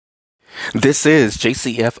This is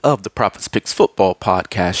JCF of the Profits Picks Football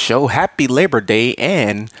Podcast Show. Happy Labor Day,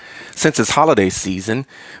 and since it's holiday season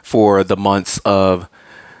for the months of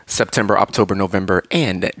September, October, November,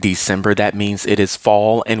 and December, that means it is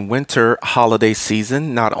fall and winter holiday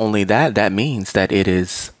season. Not only that, that means that it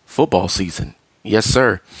is football season. Yes,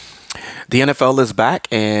 sir. The NFL is back,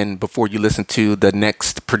 and before you listen to the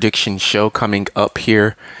next prediction show coming up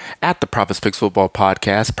here at the Profits Picks Football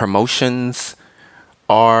Podcast, promotions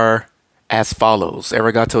are as follows.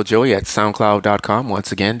 Arigato Joey at SoundCloud.com.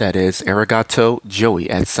 Once again, that is Arigato Joey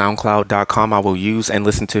at SoundCloud.com. I will use and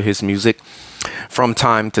listen to his music from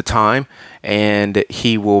time to time, and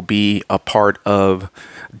he will be a part of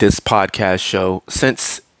this podcast show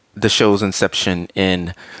since the show's inception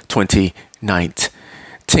in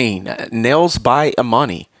 2019. Nails by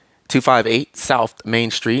Amani, 258 South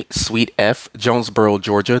Main Street, Suite F, Jonesboro,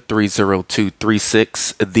 Georgia,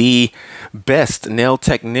 30236. The best nail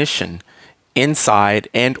technician inside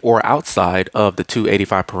and or outside of the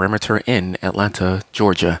 285 perimeter in Atlanta,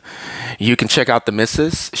 Georgia. You can check out the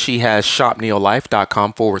missus. She has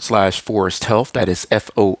shopneolife.com/Forest Health. That is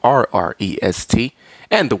FORREST.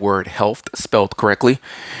 And the word health spelled correctly.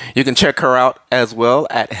 You can check her out as well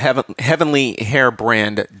at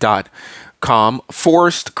heavenlyhairbrand.com.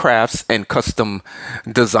 Forest Crafts and Custom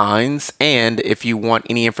Designs. And if you want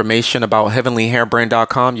any information about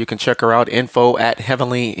heavenlyhairbrand.com, you can check her out, info at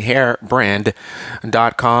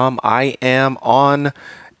heavenlyhairbrand.com. I am on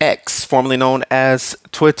X, formerly known as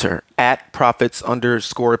Twitter, at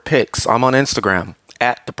profits_picks. I'm on Instagram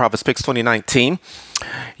at the Profits Picks 2019.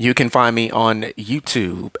 You can find me on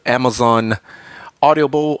YouTube, Amazon,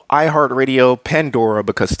 Audible, iHeartRadio, Pandora,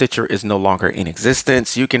 because Stitcher is no longer in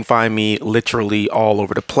existence. You can find me literally all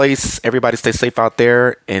over the place. Everybody stay safe out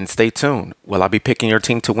there and stay tuned. Will I be picking your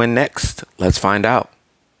team to win next? Let's find out.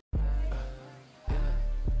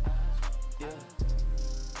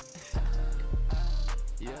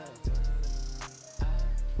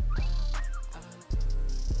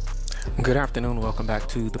 Good afternoon. Welcome back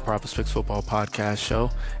to the Profits Picks Football Podcast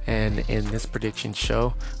Show. And in this prediction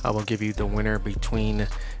show, I will give you the winner between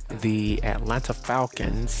the Atlanta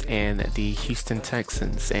Falcons and the Houston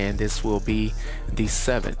Texans. And this will be the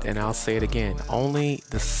seventh, and I'll say it again, only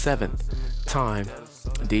the seventh time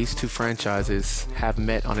these two franchises have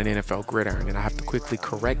met on an NFL gridiron. And I have to quickly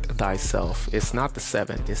correct thyself. It's not the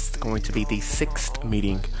seventh. It's going to be the sixth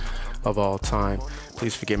meeting of all time.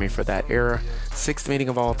 Please forgive me for that error. Sixth meeting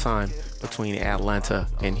of all time between Atlanta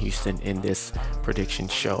and Houston in this prediction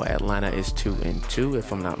show. Atlanta is 2-2,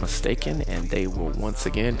 if I'm not mistaken, and they will once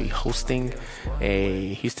again be hosting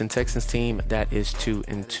a Houston Texans team that is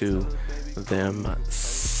 2-2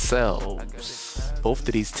 themselves. Both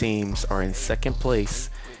of these teams are in second place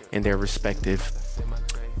in their respective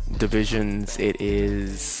divisions. It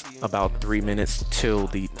is about 3 minutes till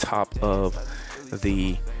the top of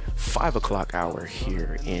the 5 o'clock hour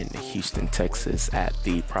here in Houston, Texas at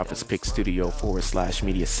the Profits Pick Studio /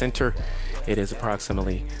 Media Center. It is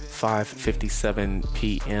approximately 5:57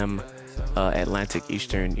 p.m. Atlantic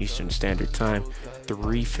Eastern Standard Time,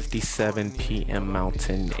 3:57 p.m.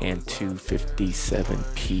 Mountain, and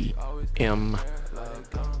 2:57 p.m.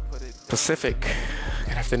 Pacific.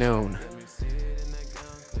 Good afternoon.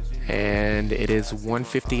 And it is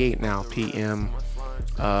 1:58 now p.m.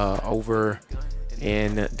 Over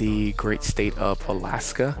in the great state of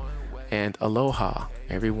Alaska, and aloha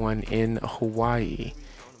everyone in Hawaii,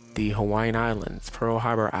 the Hawaiian Islands, Pearl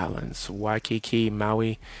Harbor Islands, Waikiki,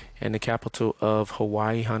 Maui, and the capital of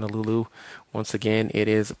Hawaii, Honolulu. Once again, it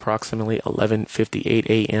is approximately 11:58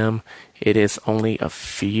 a.m. It is only a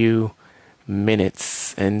few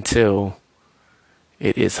minutes until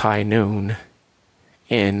it is high noon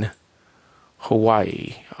in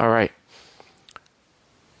Hawaii. All right.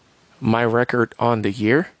 My record on the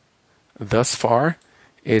year thus far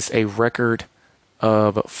is a record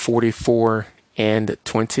of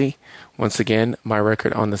 44-20. Once again, my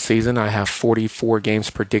record on the season, I have 44 games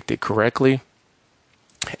predicted correctly,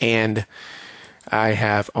 and I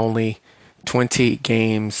have only 20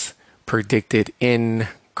 games predicted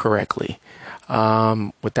incorrectly.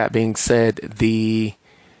 With that being said, the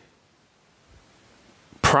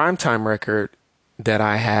primetime record that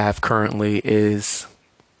I have currently is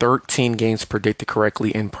 13 games predicted correctly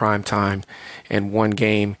in prime time and 1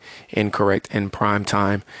 game incorrect in prime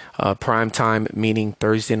time. Prime time meaning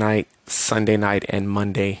Thursday night, Sunday night, and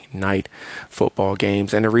Monday night football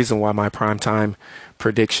games. And the reason why my prime time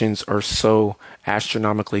predictions are so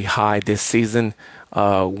astronomically high this season,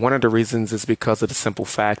 one of the reasons is because of the simple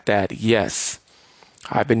fact that, yes,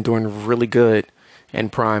 I've been doing really good in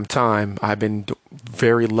prime time. I've been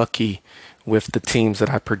very lucky with the teams that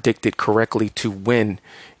I predicted correctly to win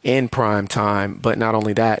in prime time. But not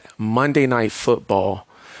only that, Monday Night Football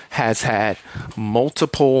has had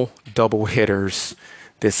multiple double hitters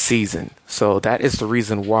this season. So that is the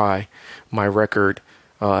reason why my record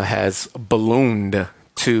has ballooned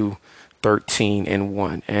to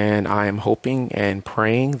 13-1. And I am hoping and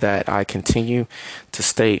praying that I continue to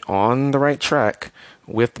stay on the right track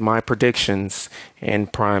with my predictions in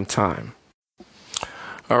prime time.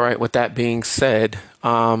 All right, with that being said,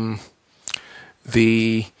 the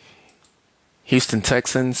Houston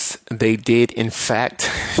Texans, they did, in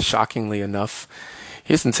fact, shockingly enough,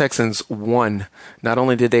 Houston Texans won. Not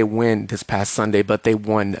only did they win this past Sunday, but they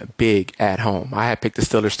won big at home. I had picked the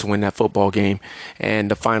Steelers to win that football game, and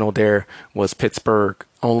the final there was Pittsburgh.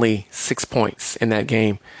 Only 6 points in that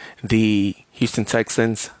game. The Houston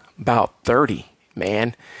Texans, about 30,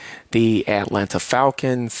 man. The Atlanta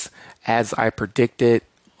Falcons, as I predicted,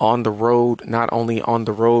 on the road, not only on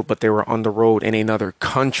the road, but they were on the road in another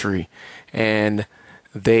country. And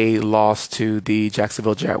they lost to the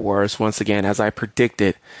Jacksonville Jaguars once again, as I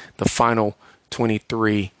predicted, the final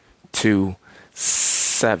 23-7.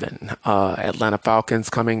 Atlanta Falcons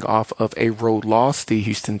coming off of a road loss. The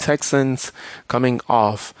Houston Texans coming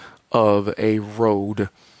off of a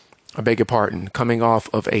coming off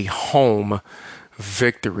of a home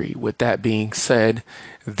victory. With that being said,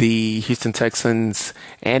 the Houston Texans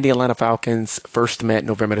and the Atlanta Falcons first met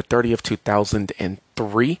November the 30th,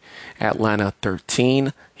 2003. Atlanta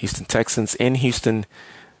 13, Houston Texans in Houston,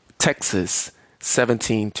 Texas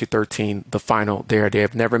 17-13. The final there. They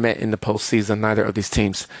have never met in the postseason. Neither of these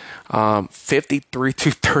teams.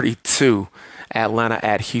 53-32. Atlanta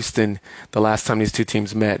at Houston. The last time these two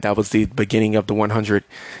teams met, that was the beginning of the 100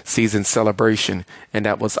 season celebration, and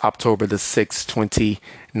that was October the 6th,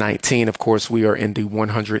 2019. Of course, we are in the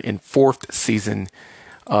 104th season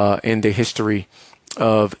in the history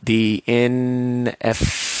of the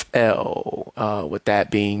NFL. With that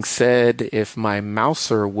being said, if my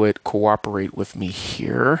mouser would cooperate with me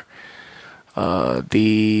here,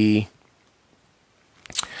 the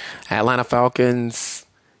Atlanta Falcons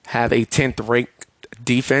have a 10th ranked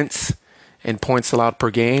defense in points allowed per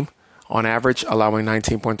game, on average allowing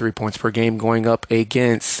 19.3 points per game, going up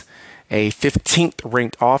against a 15th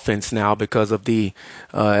ranked offense now because of the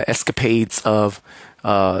escapades of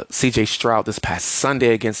CJ Stroud this past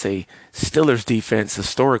Sunday against a Steelers defense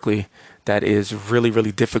historically that is really,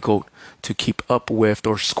 really difficult to keep up with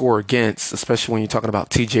or score against, especially when you're talking about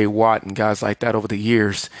TJ Watt and guys like that over the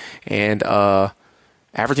years, and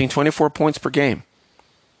averaging 24 points per game.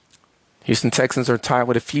 Houston Texans are tied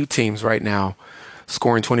with a few teams right now,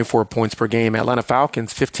 scoring 24 points per game. Atlanta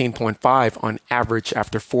Falcons, 15.5 on average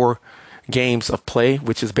after 4 games of play,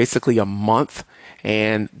 which is basically a month.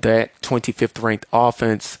 And that 25th ranked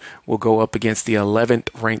offense will go up against the 11th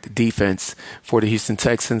ranked defense for the Houston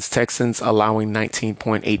Texans. Texans allowing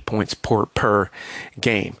 19.8 points per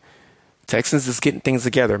game. Texans is getting things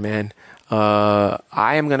together, man. I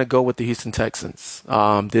am going to go with the Houston Texans.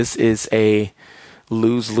 This is a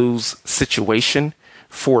lose-lose situation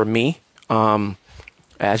for me.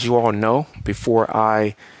 As you all know, before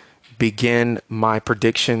I begin my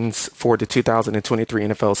predictions for the 2023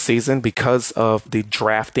 NFL season, because of the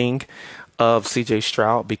drafting of CJ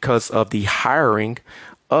Stroud, because of the hiring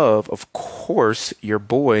of course, your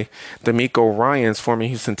boy, DeMeco Ryans, former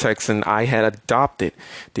Houston Texan, I had adopted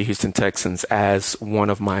the Houston Texans as one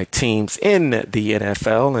of my teams in the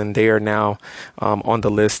NFL, and they are now on the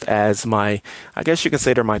list as I guess you can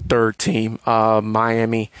say they're my third team.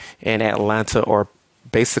 Miami and Atlanta are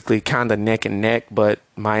basically kind of neck and neck, but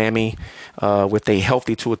Miami, with a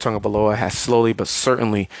healthy Tua Tagovailoa, has slowly but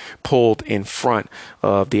certainly pulled in front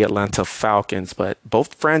of the Atlanta Falcons. But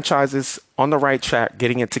both franchises on the right track,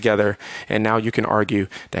 getting it together, and now you can argue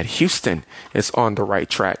that Houston is on the right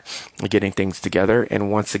track, getting things together.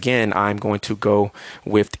 And once again, I'm going to go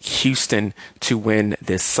with Houston to win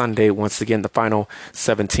this Sunday. Once again, the final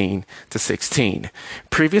 17-16.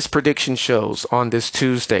 Previous prediction shows on this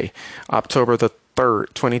Tuesday, October the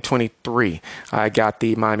 3rd, 2023. I got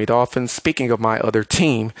the Miami Dolphins, speaking of my other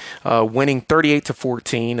team, winning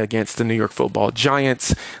 38-14 against the New York Football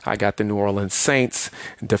Giants. I got the New Orleans Saints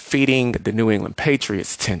defeating the New England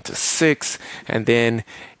Patriots 10-6. And then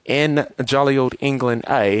in jolly old England,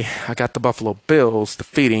 I got the Buffalo Bills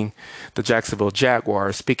defeating the Jacksonville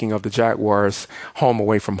Jaguars. Speaking of the Jaguars, home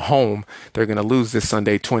away from home, they're going to lose this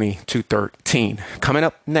Sunday 20-13. Coming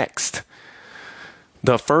up next,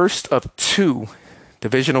 the first of 2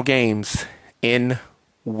 divisional games in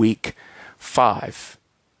Week 5.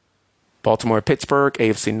 Baltimore at Pittsburgh,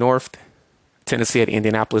 AFC North. Tennessee at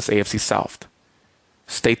Indianapolis, AFC South.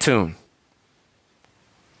 Stay tuned.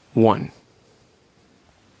 1.